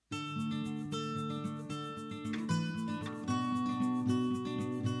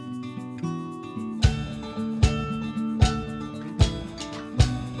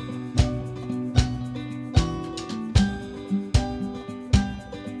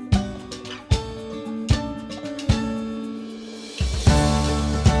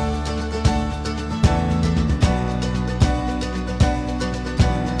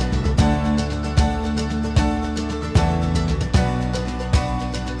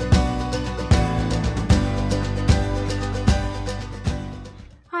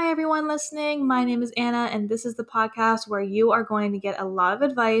listening. My name is Anna, and this is the podcast where you are going to get a lot of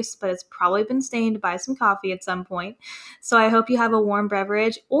advice, but it's probably been stained by some coffee at some point. So I hope you have a warm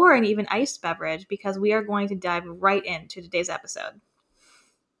beverage or an even iced beverage because we are going to dive right into today's episode.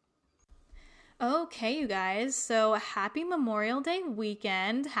 Okay, you guys. So happy Memorial Day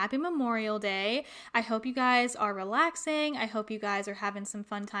weekend. Happy Memorial Day. I hope you guys are relaxing. I hope you guys are having some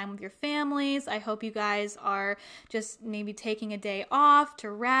fun time with your families. I hope you guys are just maybe taking a day off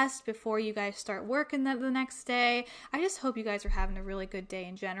to rest before you guys start working the next day. I just hope you guys are having a really good day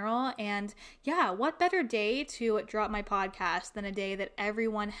in general. And yeah, what better day to drop my podcast than a day that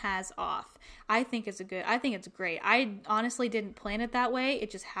everyone has off? I think it's great. I honestly didn't plan it that way. It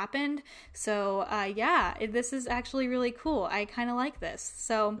just happened. So this is actually really cool. I kind of like this.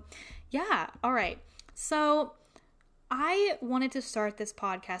 So yeah, all right. So I wanted to start this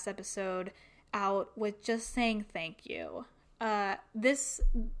podcast episode out with just saying thank you. This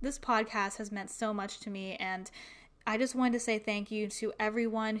podcast has meant so much to me, and I just wanted to say thank you to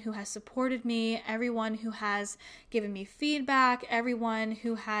everyone who has supported me, everyone who has given me feedback, everyone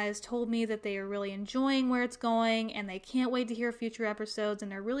who has told me that they are really enjoying where it's going and they can't wait to hear future episodes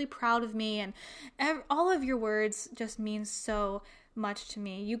and they're really proud of me. And all of your words just mean so much to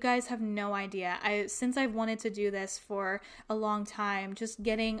me. You guys have no idea. Since I've wanted to do this for a long time, just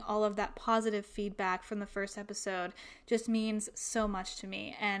getting all of that positive feedback from the first episode just means so much to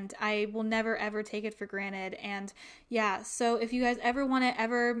me, and I will never ever take it for granted. And yeah, so if you guys ever want to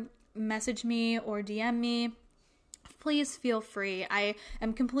ever message me or DM me, please feel free. I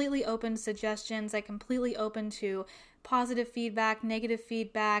am completely open to suggestions. I'm completely open to positive feedback, negative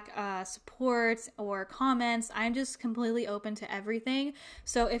feedback, support, or comments. I'm just completely open to everything.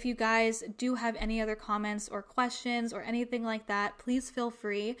 So if you guys do have any other comments or questions or anything like that, please feel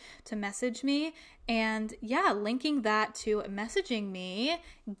free to message me. And yeah, linking that to messaging me,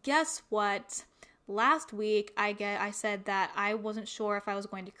 guess what? Last week, I said that I wasn't sure if I was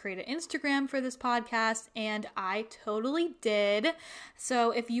going to create an Instagram for this podcast, and I totally did.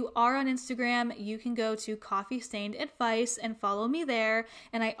 So if you are on Instagram, you can go to Coffee Stained Advice and follow me there.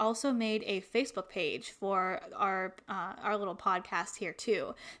 And I also made a Facebook page for our little podcast here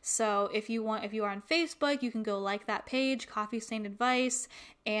too. So if you are on Facebook, you can go like that page, Coffee Stained Advice.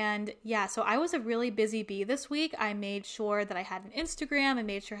 And yeah, so I was a really busy bee this week. I made sure that I had an Instagram. I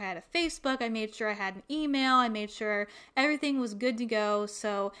made sure I had a Facebook. I made sure I had an email. I made sure everything was good to go.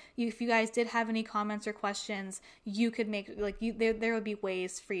 So if you guys did have any comments or questions, you could make there would be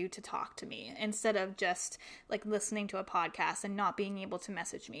ways for you to talk to me instead of just like listening to a podcast and not being able to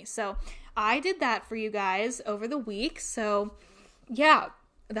message me. So I did that for you guys over the week. So yeah,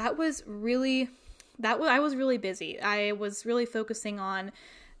 I was really busy. I was really focusing on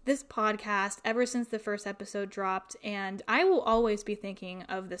this podcast ever since the first episode dropped, and I will always be thinking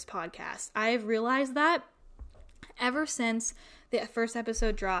of this podcast. I've realized that ever since the first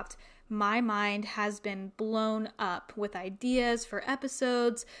episode dropped, my mind has been blown up with ideas for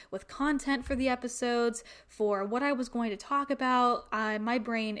episodes, with content for the episodes, for what I was going to talk about. My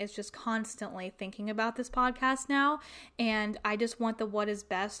brain is just constantly thinking about this podcast now, and I just want the what is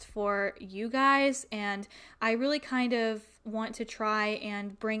best for you guys, and I really kind of want to try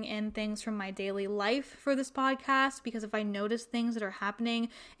and bring in things from my daily life for this podcast, because if I notice things that are happening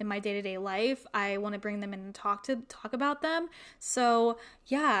in my day-to-day life, I want to bring them in and talk about them. So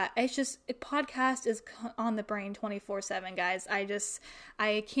yeah, it's just a podcast is on the brain 24/7, guys.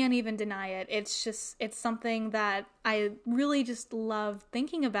 I can't even deny it. It's something that I really just love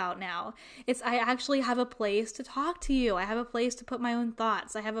thinking about now. I actually have a place to talk to you. I have a place to put my own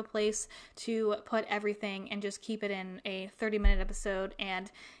thoughts. I have a place to put everything and just keep it in a 30-minute episode.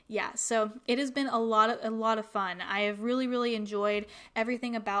 And yeah, so it has been a lot of fun. I have really, really enjoyed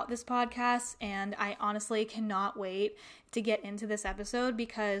everything about this podcast, and I honestly cannot wait to get into this episode,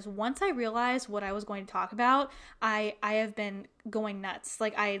 because once I realized what I was going to talk about, I have been going nuts.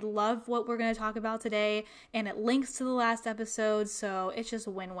 Like, I love what we're going to talk about today, and it links to the last episode, so it's just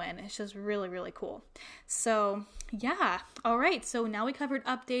win-win. It's just really, really cool. So yeah, all right, so now we covered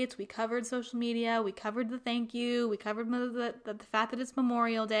updates, we covered social media, we covered the thank you, we covered the fact that it's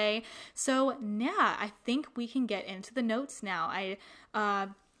Memorial Day. So yeah, I think we can get into the notes now. I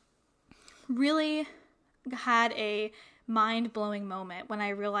really had a mind-blowing moment when I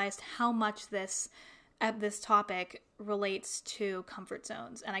realized how much this topic relates to comfort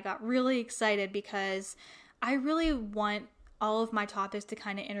zones, and I got really excited because I really want all of my topics to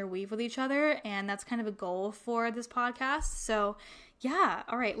kind of interweave with each other, and that's kind of a goal for this podcast. So yeah,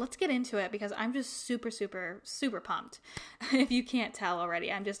 all right, let's get into it, because I'm just super, super, super pumped. If you can't tell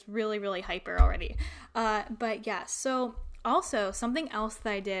already, I'm just really, really hyper already. But yeah, so Also, something else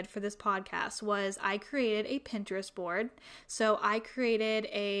that I did for this podcast was I created a Pinterest board. So I created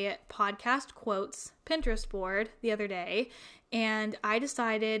a podcast quotes Pinterest board the other day, and I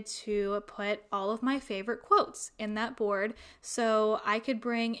decided to put all of my favorite quotes in that board so I could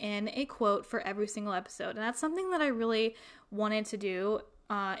bring in a quote for every single episode. And that's something that I really wanted to do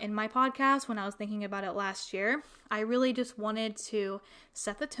in my podcast when I was thinking about it last year. I really just wanted to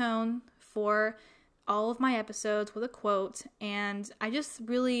set the tone for all of my episodes with a quote, and I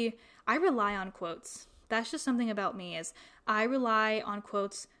rely on quotes. That's just something about me, is I rely on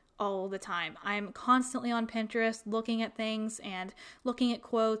quotes all the time. I'm constantly on Pinterest looking at things and looking at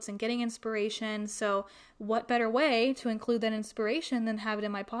quotes and getting inspiration. So what better way to include that inspiration than have it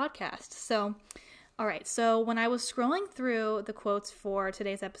in my podcast? So, all right. So when I was scrolling through the quotes for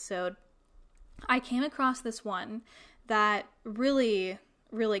today's episode, I came across this one that really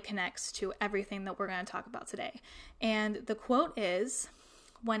connects to everything that we're going to talk about today. And the quote is,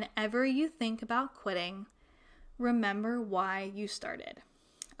 "Whenever you think about quitting, remember why you started."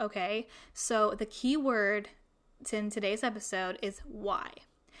 Okay, so the key word in today's episode is why.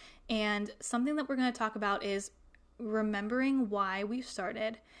 And something that we're going to talk about is remembering why we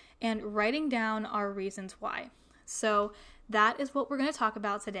started and writing down our reasons why. So that is what we're going to talk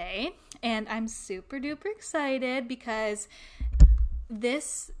about today. And I'm super duper excited because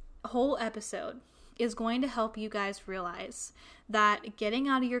this whole episode is going to help you guys realize that getting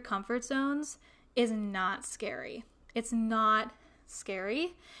out of your comfort zones is not scary. It's not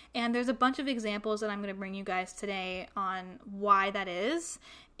scary. And there's a bunch of examples that I'm going to bring you guys today on why that is.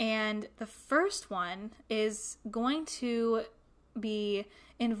 And the first one is going to be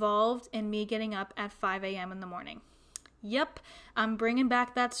involved in me getting up at 5 a.m. in the morning. Yep, I'm bringing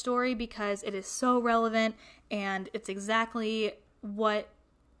back that story because it is so relevant, and it's exactly what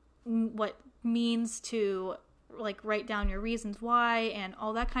means to like write down your reasons why and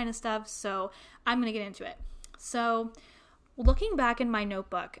all that kind of stuff. So I'm going to get into it. So looking back in my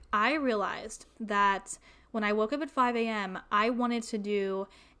notebook, I realized that when I woke up at 5 a.m., I wanted to do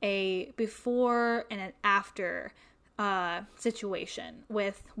a before and an after situation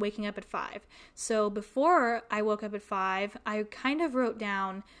with waking up at 5. So before I woke up at 5, I kind of wrote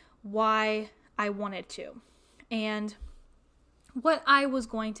down why I wanted to and what I was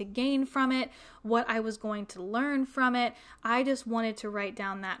going to gain from it, what I was going to learn from it. I just wanted to write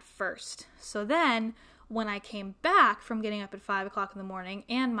down that first. So then when I came back from getting up at 5 o'clock in the morning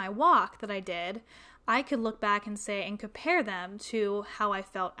and my walk that I did, I could look back and say and compare them to how I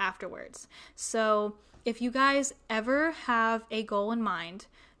felt afterwards. So if you guys ever have a goal in mind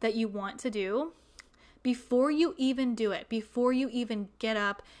that you want to do, before you even do it, before you even get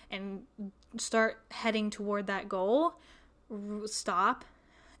up and start heading toward that goal, stop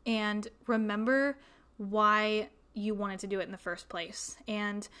and remember why you wanted to do it in the first place,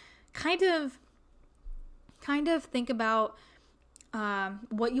 and kind of think about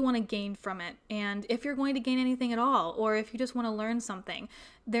what you want to gain from it, and if you're going to gain anything at all, or if you just want to learn something.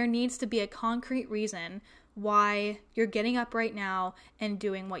 There needs to be a concrete reason why you're getting up right now and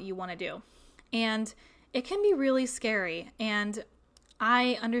doing what you want to do. And it can be really scary, and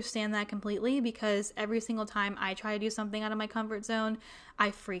I understand that completely, because every single time I try to do something out of my comfort zone, I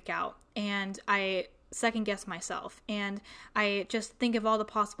freak out and I second guess myself, and I just think of all the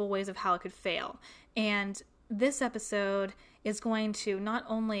possible ways of how it could fail. And this episode is going to not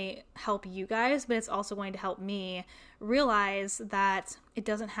only help you guys, but it's also going to help me realize that it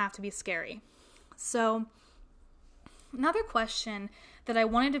doesn't have to be scary. So another question that I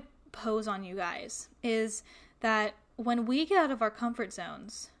wanted to pose on you guys is that when we get out of our comfort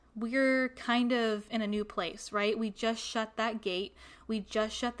zones, we're kind of in a new place, right? We just shut that gate, we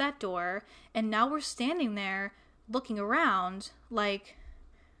just shut that door, and now we're standing there looking around like,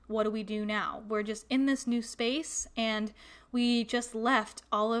 what do we do now? We're just in this new space, and we just left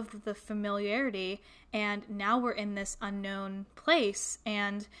all of the familiarity, and now we're in this unknown place,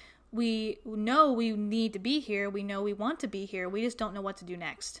 and we know we need to be here, we know we want to be here, we just don't know what to do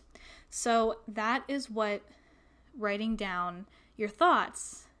next. So that is what writing down your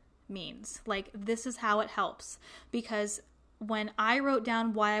thoughts means. Like, this is how it helps, because when I wrote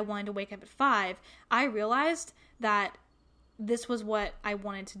down why I wanted to wake up at 5, I realized that this was what I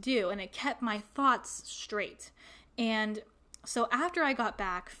wanted to do, and it kept my thoughts straight. And so after I got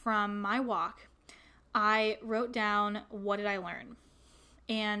back from my walk, I wrote down, what did I learn?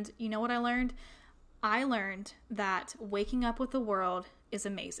 And you know what I learned? I learned that waking up with the world is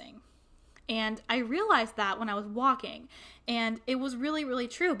amazing. And I realized that when I was walking, and it was really, really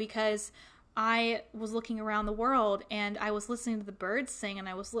true, because I was looking around the world and I was listening to the birds sing and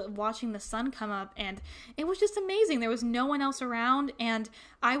I was watching the sun come up, and it was just amazing. There was no one else around and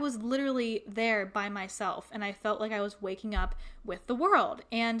I was literally there by myself, and I felt like I was waking up with the world.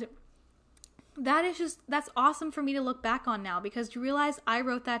 And that's awesome for me to look back on now, because you realize I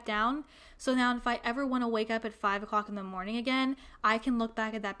wrote that down. So now if I ever want to wake up at 5 o'clock in the morning again, I can look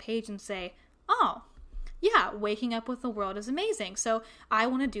back at that page and say, oh, yeah, waking up with the world is amazing. So I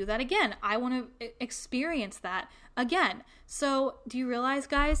want to do that again. I want to experience that again. So do you realize,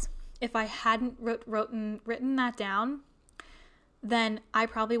 guys, if I hadn't written that down, then I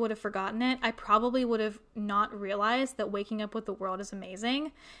probably would have forgotten it. I probably would have not realized that waking up with the world is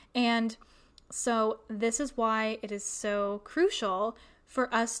amazing. And so this is why it is so crucial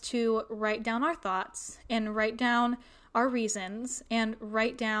for us to write down our thoughts and write down our reasons and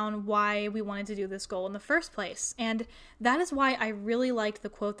write down why we wanted to do this goal in the first place. And that is why I really liked the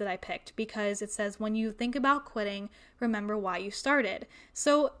quote that I picked, because it says, when you think about quitting, remember why you started.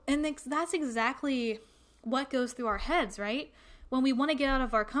 So, and that's exactly what goes through our heads, right? When we want to get out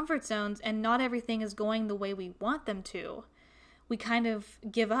of our comfort zones and not everything is going the way we want them to, we kind of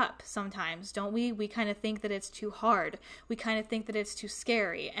give up sometimes, don't we? We kind of think that it's too hard. We kind of think that it's too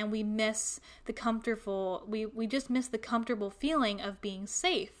scary, and we miss the comfortable, we just miss the comfortable feeling of being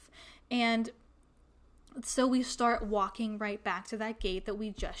safe. And so we start walking right back to that gate that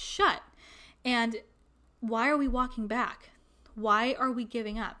we just shut. And why are we walking back? Why are we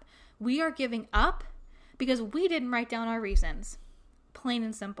giving up? We are giving up because we didn't write down our reasons. Plain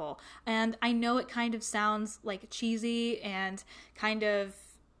and simple. And I know it kind of sounds like cheesy and kind of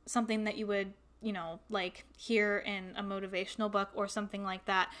something that you would, like hear in a motivational book or something like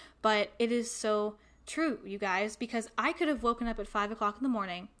that, but it is so true, you guys, because I could have woken up at 5 o'clock in the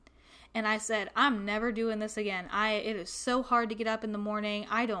morning and I said, I'm never doing this again. It is so hard to get up in the morning.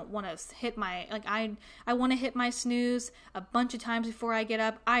 I don't want to hit my, I want to hit my snooze a bunch of times before I get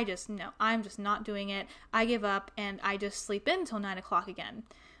up. I'm just not doing it. I give up and I just sleep in until 9 o'clock again.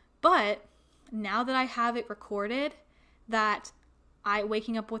 But now that I have it recorded that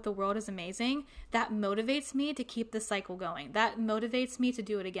waking up with the world is amazing, that motivates me to keep the cycle going. That motivates me to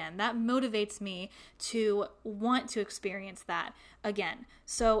do it again. That motivates me to want to experience that again.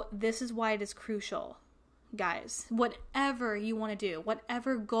 So this is why it is crucial, guys. Whatever you want to do,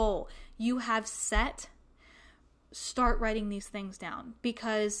 whatever goal you have set, start writing these things down.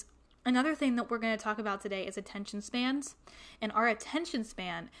 Because another thing that we're going to talk about today is attention spans. And our attention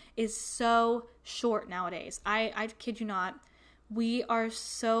span is so short nowadays. I kid you not. We are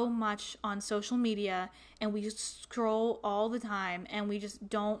so much on social media and we just scroll all the time, and we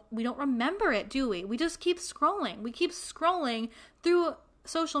don't remember it, do we? We just keep scrolling. We keep scrolling through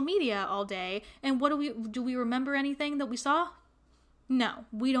social media all day. And what do we remember anything that we saw? No,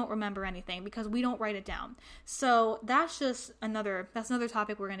 we don't remember anything because we don't write it down. So that's another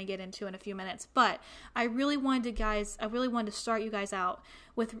topic we're going to get into in a few minutes. But I really wanted to start you guys out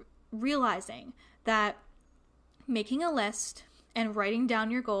with realizing that making a list and writing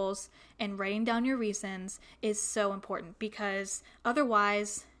down your goals and writing down your reasons is so important, because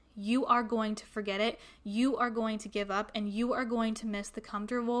otherwise you are going to forget it, you are going to give up, and you are going to miss the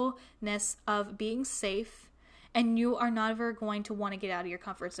comfortableness of being safe, and you are never going to want to get out of your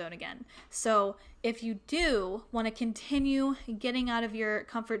comfort zone again. So if you do want to continue getting out of your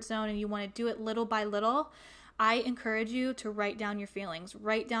comfort zone and you want to do it little by little, I encourage you to write down your feelings,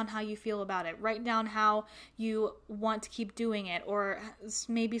 write down how you feel about it, write down how you want to keep doing it, or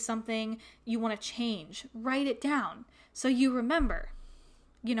maybe something you want to change. Write it down so you remember.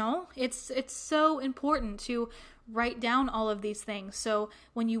 It's so important to write down all of these things. So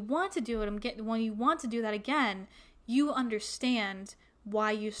when you want to do it, when you want to do that again, you understand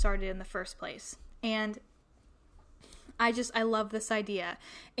why you started in the first place. And I love this idea.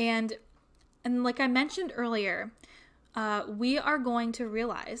 And like I mentioned earlier, we are going to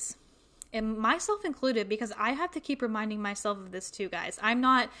realize, and myself included, because I have to keep reminding myself of this too, guys. I'm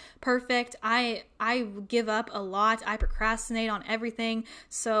not perfect. I give up a lot. I procrastinate on everything.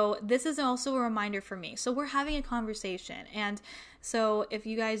 So this is also a reminder for me. So we're having a conversation. And so if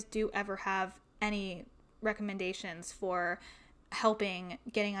you guys do ever have any recommendations for helping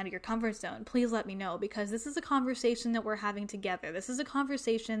getting out of your comfort zone, please let me know, because this is a conversation that we're having together. This is a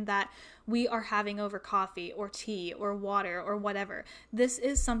conversation that we are having over coffee or tea or water or whatever. This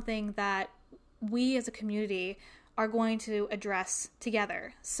is something that we as a community are going to address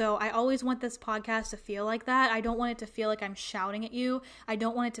together. So I always want this podcast to feel like that. I don't want it to feel like I'm shouting at you. I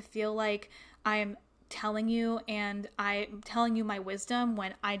don't want it to feel like I'm telling you, and I'm telling you my wisdom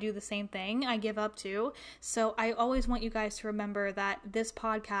when I do the same thing. I give up too. So I always want you guys to remember that this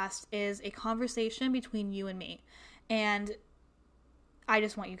podcast is a conversation between you and me. And I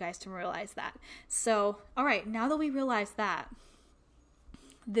just want you guys to realize that. So, all right, now that we realize that,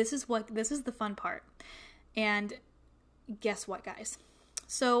 this is the fun part. And guess what, guys?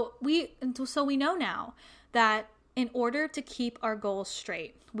 So we know now that in order to keep our goals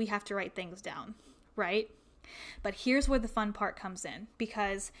straight, we have to write things down, right? But here's where the fun part comes in,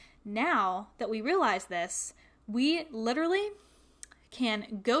 because now that we realize this, we literally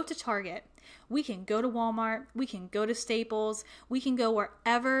can go to Target, we can go to Walmart, we can go to Staples, we can go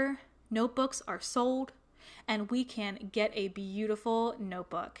wherever notebooks are sold, and we can get a beautiful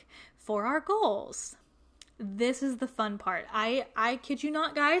notebook for our goals. This is the fun part. I kid you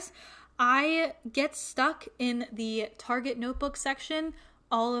not, guys. I get stuck in the Target notebook section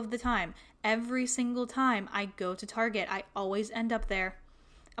all of the time. Every single time I go to Target, I always end up there.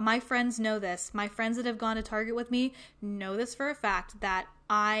 My friends know this. My friends that have gone to Target with me know this for a fact, that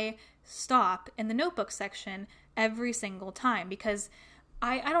I stop in the notebook section every single time, because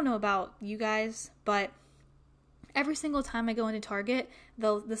I don't know about you guys, but every single time I go into Target,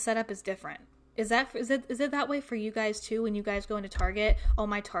 the setup is different. Is it that way for you guys too when you guys go into Target? All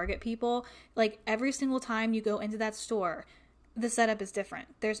my Target people, like every single time you go into that store, the setup is different.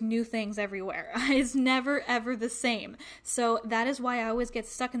 There's new things everywhere. It's never ever the same. So that is why I always get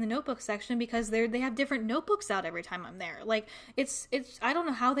stuck in the notebook section, because they have different notebooks out every time I'm there. Like it's I don't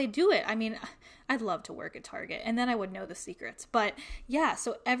know how they do it. I mean, I'd love to work at Target and then I would know the secrets. But yeah,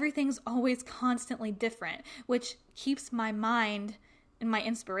 so everything's always constantly different, which keeps my mind and my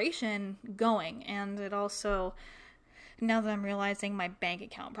inspiration going. And it also, now that I'm realizing, my bank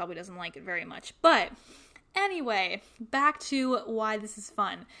account probably doesn't like it very much. But anyway, back to why this is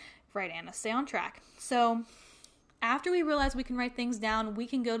fun. Right, Anna, stay on track. So after we realize we can write things down, we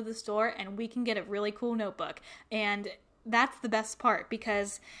can go to the store and we can get a really cool notebook. And that's the best part,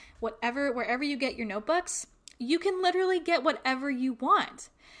 because wherever you get your notebooks, you can literally get whatever you want.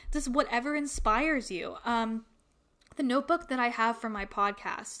 Just whatever inspires you. The notebook that I have for my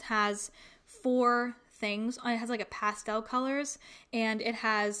podcast has 4 things. It has like a pastel colors, and it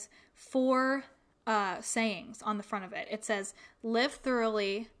has 4 sayings on the front of it. It says, live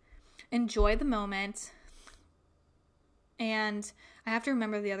thoroughly, enjoy the moment, and I have to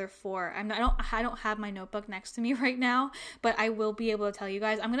remember the other 4. I don't have my notebook next to me right now, but I will be able to tell you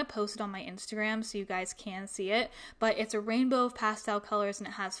guys. I'm going to post it on my Instagram so you guys can see it, but it's a rainbow of pastel colors, and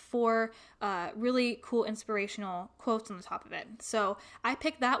it has 4 really cool inspirational quotes on the top of it. So I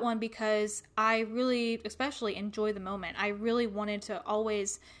picked that one because I really, especially, enjoy the moment. I really wanted to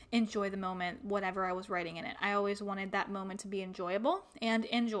always enjoy the moment, whatever I was writing in it. I always wanted that moment to be enjoyable and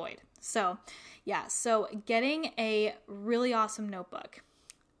enjoyed. So yeah, so getting a really awesome notebook,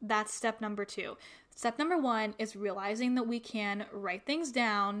 that's step number 2. Step number 1 is realizing that we can write things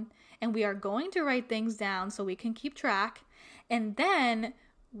down, and we are going to write things down so we can keep track, and then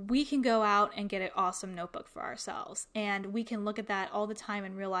we can go out and get an awesome notebook for ourselves. And we can look at that all the time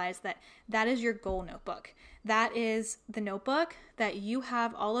and realize that that is your goal notebook. That is the notebook that you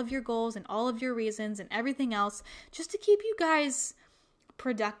have all of your goals and all of your reasons and everything else, just to keep you guys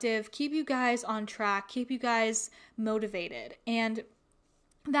productive, keep you guys on track, keep you guys motivated. And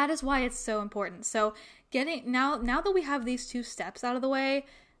that is why it's so important. So now that we have these 2 steps out of the way,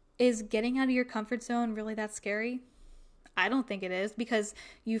 is getting out of your comfort zone really that scary? I don't think it is, because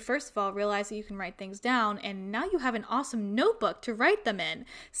you first of all realize that you can write things down, and now you have an awesome notebook to write them in.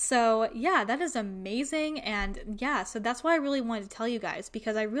 So yeah, that is amazing. And yeah, so that's why I really wanted to tell you guys,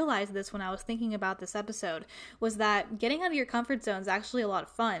 because I realized this when I was thinking about this episode, was that getting out of your comfort zone is actually a lot of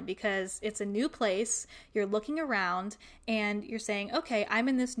fun, because it's a new place, you're looking around and you're saying, okay, I'm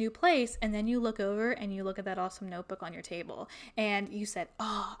in this new place, and then you look over and you look at that awesome notebook on your table and you said,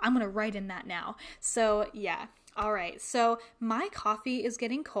 oh, I'm gonna write in that now. So yeah. All right, so my coffee is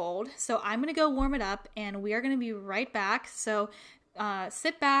getting cold, so I'm going to go warm it up, and we are going to be right back. So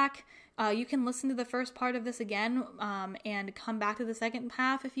sit back. You can listen to the first part of this again and come back to the second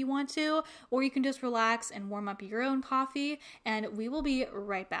half if you want to, or you can just relax and warm up your own coffee, and we will be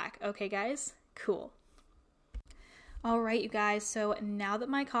right back. Okay, guys? Cool. All right, you guys, so now that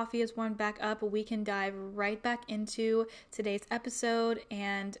my coffee is warmed back up, we can dive right back into today's episode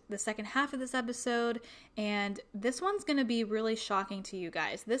and the second half of this episode, and this one's going to be really shocking to you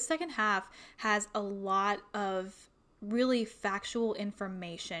guys. This second half has a lot of really factual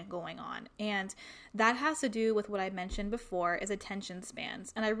information going on. And that has to do with what I mentioned before, is attention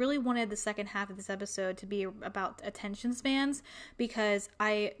spans. And I really wanted the second half of this episode to be about attention spans, because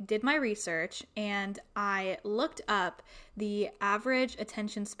I did my research and I looked up the average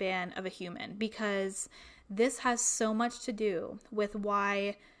attention span of a human, because this has so much to do with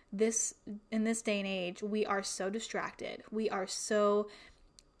why in this day and age, we are so distracted. We are so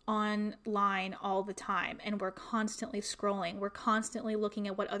online all the time, and we're constantly scrolling. We're constantly looking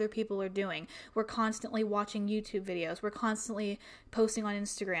at what other people are doing. We're constantly watching YouTube videos. We're constantly posting on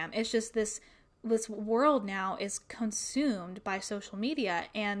Instagram. It's just this world now is consumed by social media,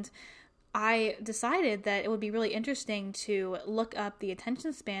 and I decided that it would be really interesting to look up the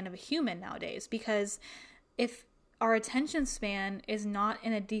attention span of a human nowadays, because if our attention span is not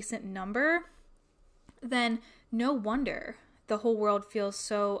in a decent number, then no wonder the whole world feels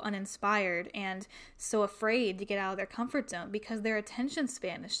so uninspired and so afraid to get out of their comfort zone, because their attention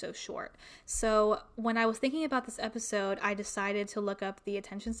span is so short. So when I was thinking about this episode, I decided to look up the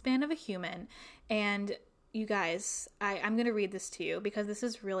attention span of a human. And you guys, I'm going to read this to you because this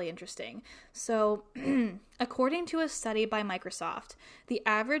is really interesting. So according to a study by Microsoft, the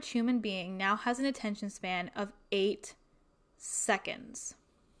average human being now has an attention span of 8 seconds.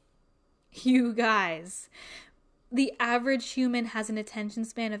 You guys, the average human has an attention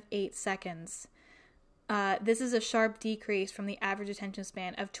span of 8 seconds. This is a sharp decrease from the average attention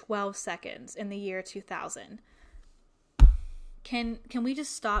span of 12 seconds in the year 2000. Can we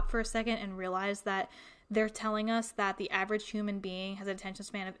just stop for a second and realize that they're telling us that the average human being has an attention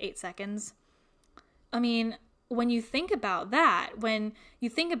span of 8 seconds? I mean, when you think about that, when you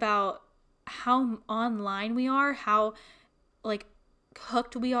think about how online we are, how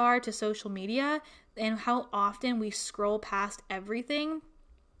hooked we are to social media, and how often we scroll past everything,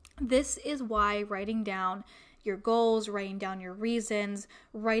 this is why writing down your goals, writing down your reasons,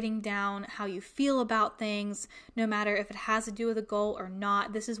 writing down how you feel about things, no matter if it has to do with a goal or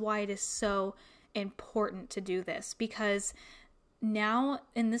not, this is why it is so important to do this. Because now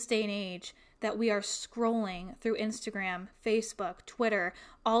in this day and age that we are scrolling through Instagram, Facebook, Twitter,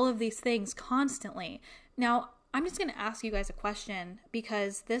 all of these things constantly. Now, I'm just going to ask you guys a question,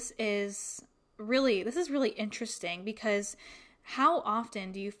 because this is really interesting, because how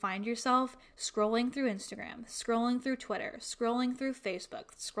often do you find yourself scrolling through Instagram, scrolling through Twitter, scrolling through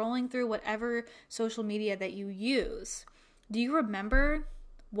Facebook, scrolling through whatever social media that you use? Do you remember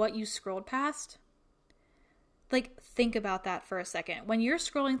what you scrolled past? Think about that for a second. When you're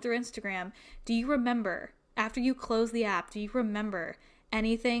scrolling through Instagram, do you remember, after you close the app, do you remember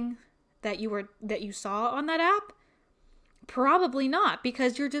anything that you saw on that app? Probably not,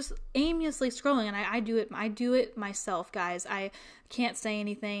 because you're just aimlessly scrolling. And I do it myself, guys. I can't say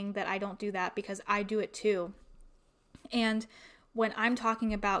anything that I don't do that, because I do it too. And when I'm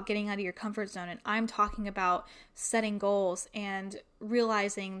talking about getting out of your comfort zone, and I'm talking about setting goals and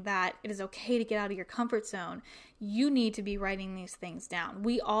realizing that it is okay to get out of your comfort zone, you need to be writing these things down.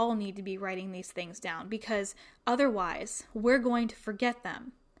 We all need to be writing these things down, because otherwise we're going to forget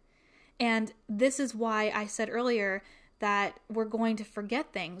them. And this is why I said earlier that we're going to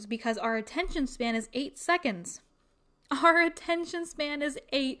forget things, because our attention span is 8 seconds. Our attention span is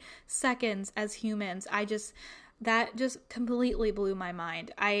 8 seconds as humans. That just completely blew my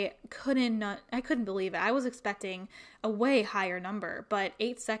mind. I couldn't believe it. I was expecting a way higher number, but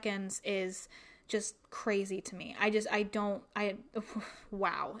 8 seconds is just crazy to me.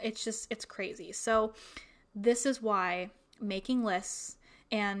 Wow. It's crazy. So this is why making lists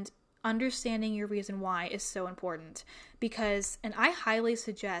and understanding your reason why is so important, because, and I highly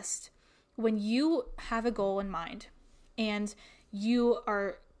suggest, when you have a goal in mind and you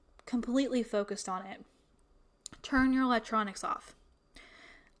are completely focused on it, turn your electronics off.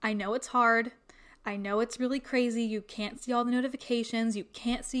 I know it's hard. I know it's really crazy. You can't see all the notifications. You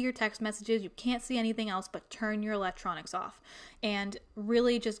can't see your text messages. You can't see anything else, but turn your electronics off and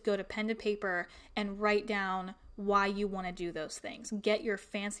really just go to pen to paper and write down why you want to do those things. Get your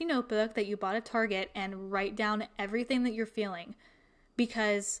fancy notebook that you bought at Target and write down everything that you're feeling,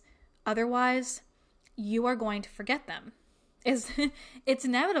 because otherwise you are going to forget them. It's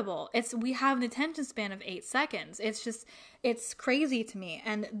inevitable. We have an attention span of 8 seconds. It's crazy to me.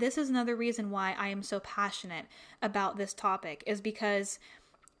 And this is another reason why I am so passionate about this topic, is because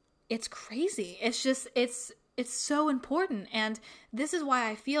it's crazy. It's so important. And this is why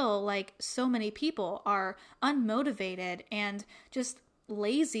I feel like so many people are unmotivated and just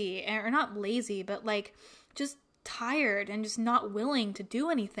lazy, or not lazy, but just tired and just not willing to do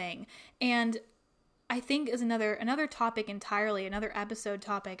anything. And I think is another topic entirely, another episode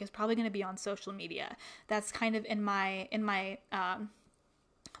topic is probably going to be on social media. That's kind of in my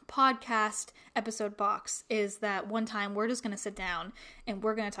podcast episode box, is that one time we're just going to sit down and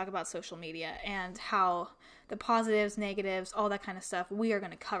we're going to talk about social media and how the positives, negatives, all that kind of stuff. We are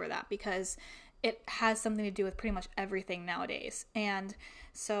going to cover that because it has something to do with pretty much everything nowadays. And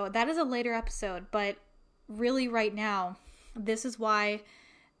so that is a later episode, but really right now, this is why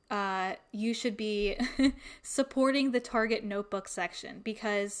you should be supporting the Target notebook section,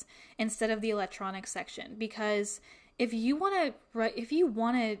 because instead of the electronics section, because if you want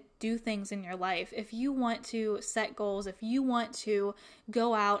to do things in your life, if you want to set goals, if you want to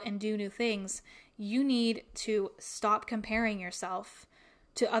go out and do new things, you need to stop comparing yourself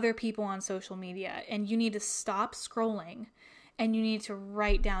to other people on social media, and you need to stop scrolling, and you need to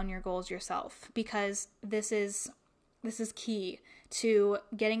write down your goals yourself, because this is key to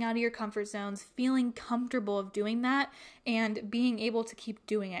getting out of your comfort zones, feeling comfortable of doing that, and being able to keep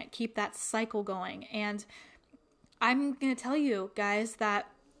doing it, keep that cycle going. And I'm going to tell you guys that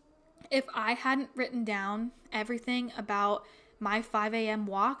if I hadn't written down everything about my 5 a.m.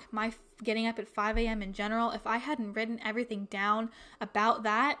 walk, my getting up at 5 a.m. in general, if I hadn't written everything down about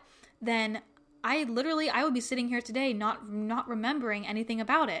that, then I would be sitting here today not remembering anything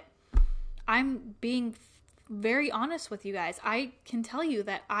about it. I'm being very honest with you guys. I can tell you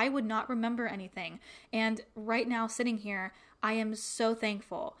that I would not remember anything. And right now, sitting here, I am so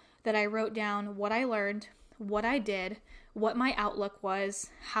thankful that I wrote down what I learned, what I did, what my outlook was,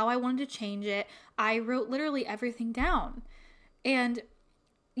 how I wanted to change it. I wrote literally everything down. And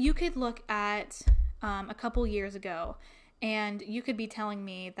you could look at a couple years ago, and you could be telling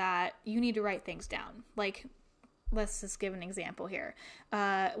me that you need to write things down. Like, let's just give an example here.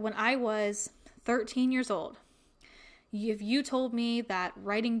 When I was 13 years old, if you told me that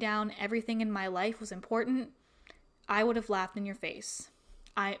writing down everything in my life was important, I would have laughed in your face.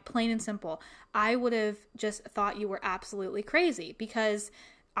 Plain and simple. I would have just thought you were absolutely crazy, because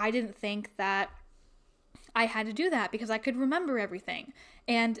I didn't think that I had to do that because I could remember everything.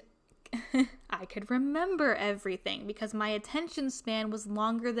 And I could remember everything because my attention span was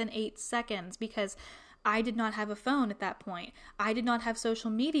longer than 8 seconds, because I did not have a phone at that point. I did not have social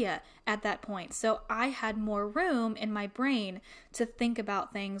media at that point. So I had more room in my brain to think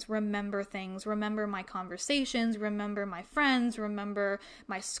about things, remember my conversations, remember my friends, remember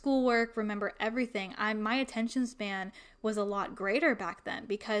my schoolwork, remember everything. My attention span was a lot greater back then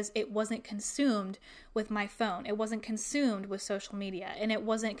because it wasn't consumed with my phone. It wasn't consumed with social media, and it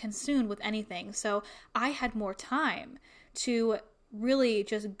wasn't consumed with anything. So I had more time to really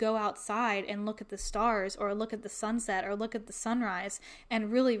just go outside and look at the stars, or look at the sunset, or look at the sunrise,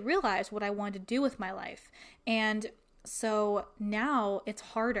 and really realize what I wanted to do with my life. And so now it's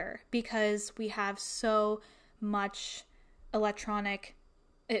harder because we have so much electronic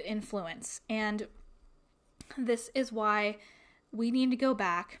influence. And this is why we need to go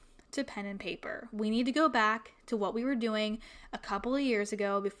back to pen and paper. We need to go back to what we were doing a couple of years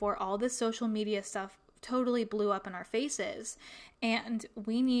ago before all this social media stuff totally blew up in our faces. And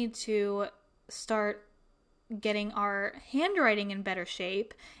we need to start getting our handwriting in better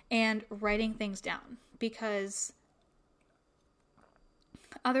shape and writing things down, because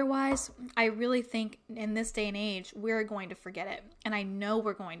otherwise, I really think in this day and age, we're going to forget it. And I know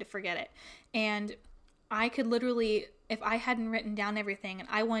we're going to forget it. And I could literally, if I hadn't written down everything and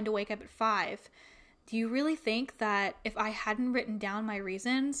I wanted to wake up at 5, do you really think that if I hadn't written down my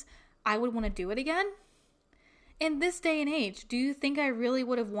reasons, I would want to do it again? In this day and age, do you think I really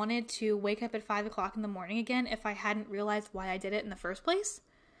would have wanted to wake up at 5 o'clock in the morning again if I hadn't realized why I did it in the first place?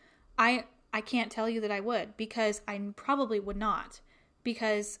 I can't tell you that I would, because I probably would not,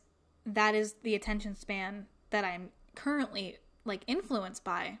 because that is the attention span that I'm currently influenced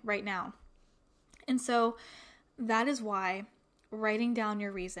by right now. And so that is why writing down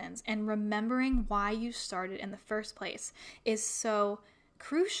your reasons and remembering why you started in the first place is so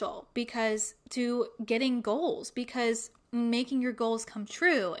crucial, because to getting goals, because making your goals come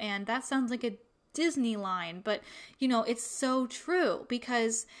true. And that sounds like a Disney line, but it's so true,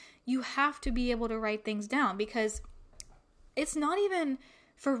 because you have to be able to write things down, because it's not even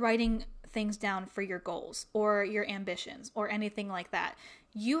for writing things down for your goals or your ambitions or anything like that.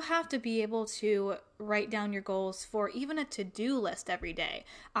 You have to be able to write down your goals for even a to-do list every day.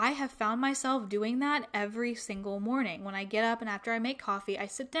 I have found myself doing that every single morning. When I get up and after I make coffee, I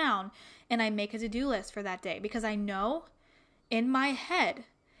sit down and I make a to-do list for that day, because I know in my head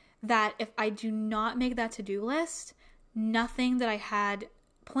that if I do not make that to-do list, nothing that I had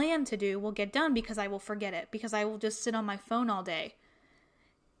planned to do will get done, because I will forget it, because I will just sit on my phone all day.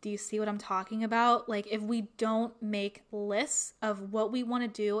 Do you see what I'm talking about? Like, if we don't make lists of what we want to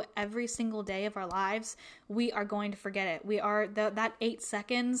do every single day of our lives, we are going to forget it. That 8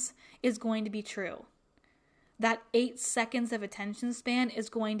 seconds is going to be true. That 8 seconds of attention span is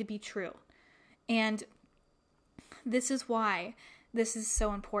going to be true. And this is why this is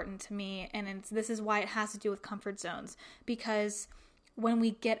so important to me. And this is why it has to do with comfort zones. Because when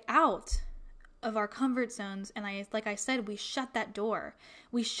we get out of our comfort zones, and like I said, we shut that door,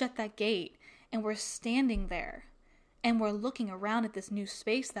 we shut that gate, and we're standing there and we're looking around at this new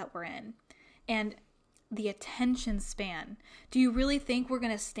space that we're in. And the attention span. Do you really think we're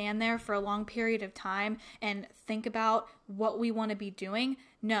going to stand there for a long period of time and think about what we want to be doing?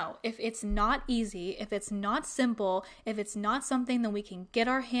 No. If it's not easy, if it's not simple, if it's not something that we can get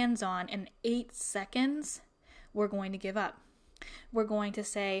our hands on in 8 seconds, we're going to give up. We're going to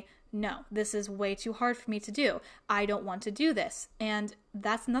say, no, this is way too hard for me to do. I don't want to do this. And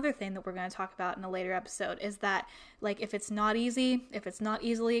that's another thing that we're going to talk about in a later episode, is that, like, if it's not easy, if it's not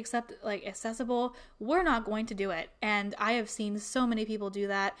easily accessible, we're not going to do it. And I have seen so many people do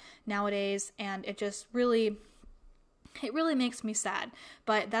that nowadays, and it really makes me sad.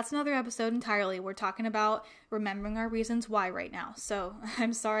 But that's another episode entirely. We're talking about remembering our reasons why right now. So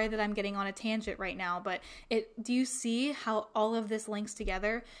I'm sorry that I'm getting on a tangent right now, but do you see how all of this links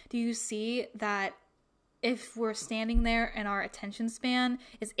together? Do you see that if we're standing there and our attention span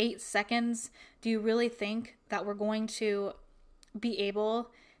is 8 seconds, do you really think that we're going to be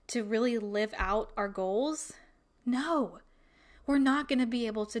able to really live out our goals? No, we're not going to be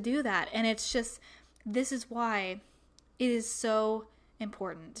able to do that. And it's just, this is why it is so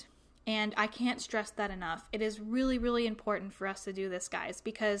important. And I can't stress that enough. It is really, really important for us to do this, guys,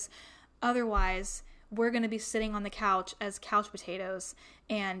 because otherwise we're going to be sitting on the couch as couch potatoes,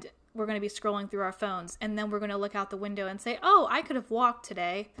 and we're going to be scrolling through our phones, and then we're going to look out the window and say, oh, I could have walked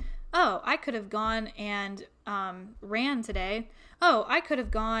today. Oh, I could have gone and ran today. Oh, I could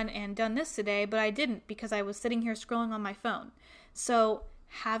have gone and done this today, but I didn't because I was sitting here scrolling on my phone. So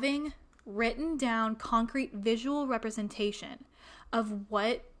having written down concrete visual representation of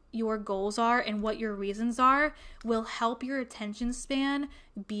what your goals are and what your reasons are will help your attention span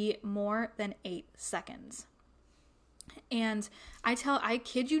be more than 8 seconds. And I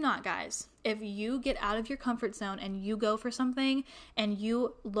kid you not, guys, if you get out of your comfort zone and you go for something and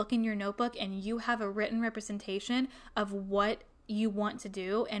you look in your notebook and you have a written representation of what you want to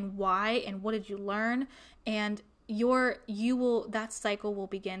do and why and what did you learn, and that cycle will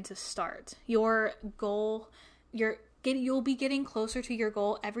begin to start. Your goal, you'll be getting closer to your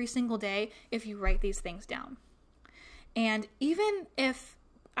goal every single day if you write these things down. And even if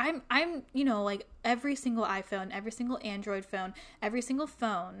I'm like every single iPhone, every single Android phone, every single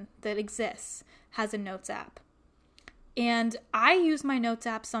phone that exists has a notes app. And I use my notes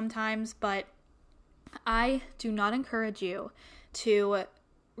app sometimes, but I do not encourage you to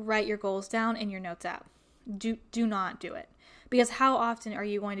write your goals down in your notes app. Do not do it. Because how often are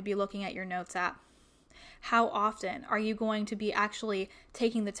you going to be looking at your notes app? How often are you going to be actually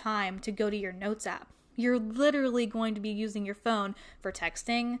taking the time to go to your notes app? You're literally going to be using your phone for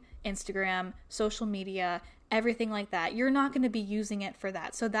texting, Instagram, social media, everything like that. You're not going to be using it for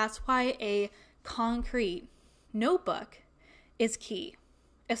that. So that's why a concrete notebook is key,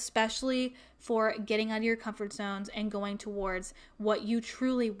 especially for getting out of your comfort zones and going towards what you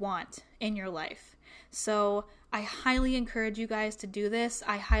truly want in your life. So I highly encourage you guys to do this.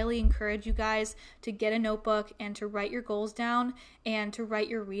 I highly encourage you guys to get a notebook and to write your goals down and to write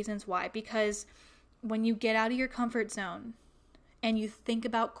your reasons why. Because when you get out of your comfort zone and you think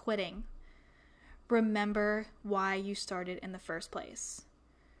about quitting, remember why you started in the first place.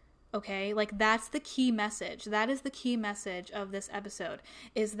 Okay? Like, that's the key message. That is the key message of this episode,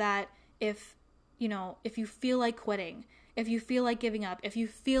 is that if you feel like quitting, if you feel like giving up, if you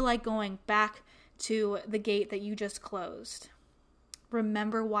feel like going back to the gate that you just closed,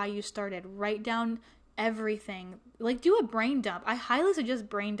 remember why you started. Write down everything. Like, do a brain dump. I highly suggest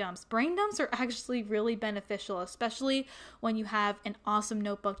brain dumps. Brain dumps are actually really beneficial, especially when you have an awesome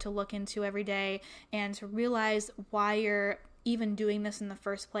notebook to look into every day and to realize why you're even doing this in the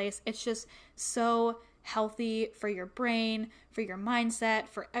first place. It's just so healthy for your brain, for your mindset,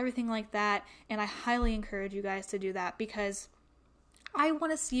 for everything like that. And I highly encourage you guys to do that, because I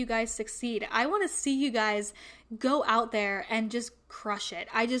want to see you guys succeed. I want to see you guys go out there and just crush it.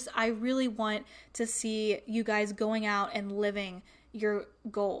 I really want to see you guys going out and living your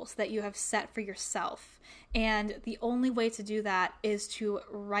goals that you have set for yourself. And the only way to do that is to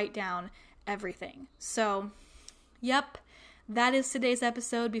write down everything. So, yep, that is today's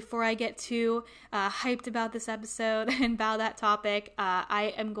episode. Before I get too hyped about this episode and about that topic,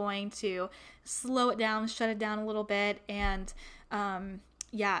 I am going to slow it down, shut it down a little bit, and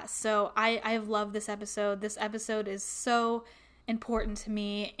yeah, so I have loved this episode. This episode is so important to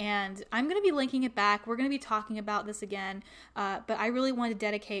me, and I'm going to be linking it back. We're going to be talking about this again, but I really want to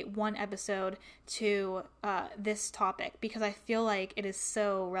dedicate one episode to this topic because I feel like it is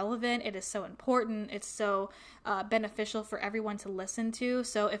so relevant, it is so important, it's so beneficial for everyone to listen to.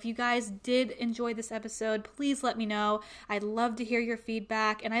 So if you guys did enjoy this episode, please let me know. I'd love to hear your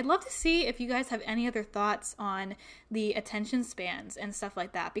feedback, and I'd love to see if you guys have any other thoughts on the attention spans and stuff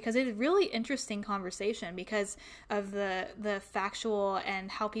like that, because it's a really interesting conversation because of the factual and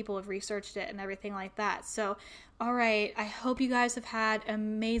how people have researched it and everything like that. So all right, I hope you guys have had an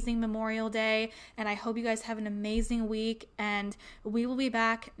amazing Memorial Day, and I hope you guys have an amazing week, and we will be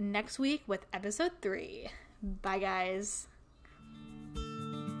back next week with episode 3. Bye, guys.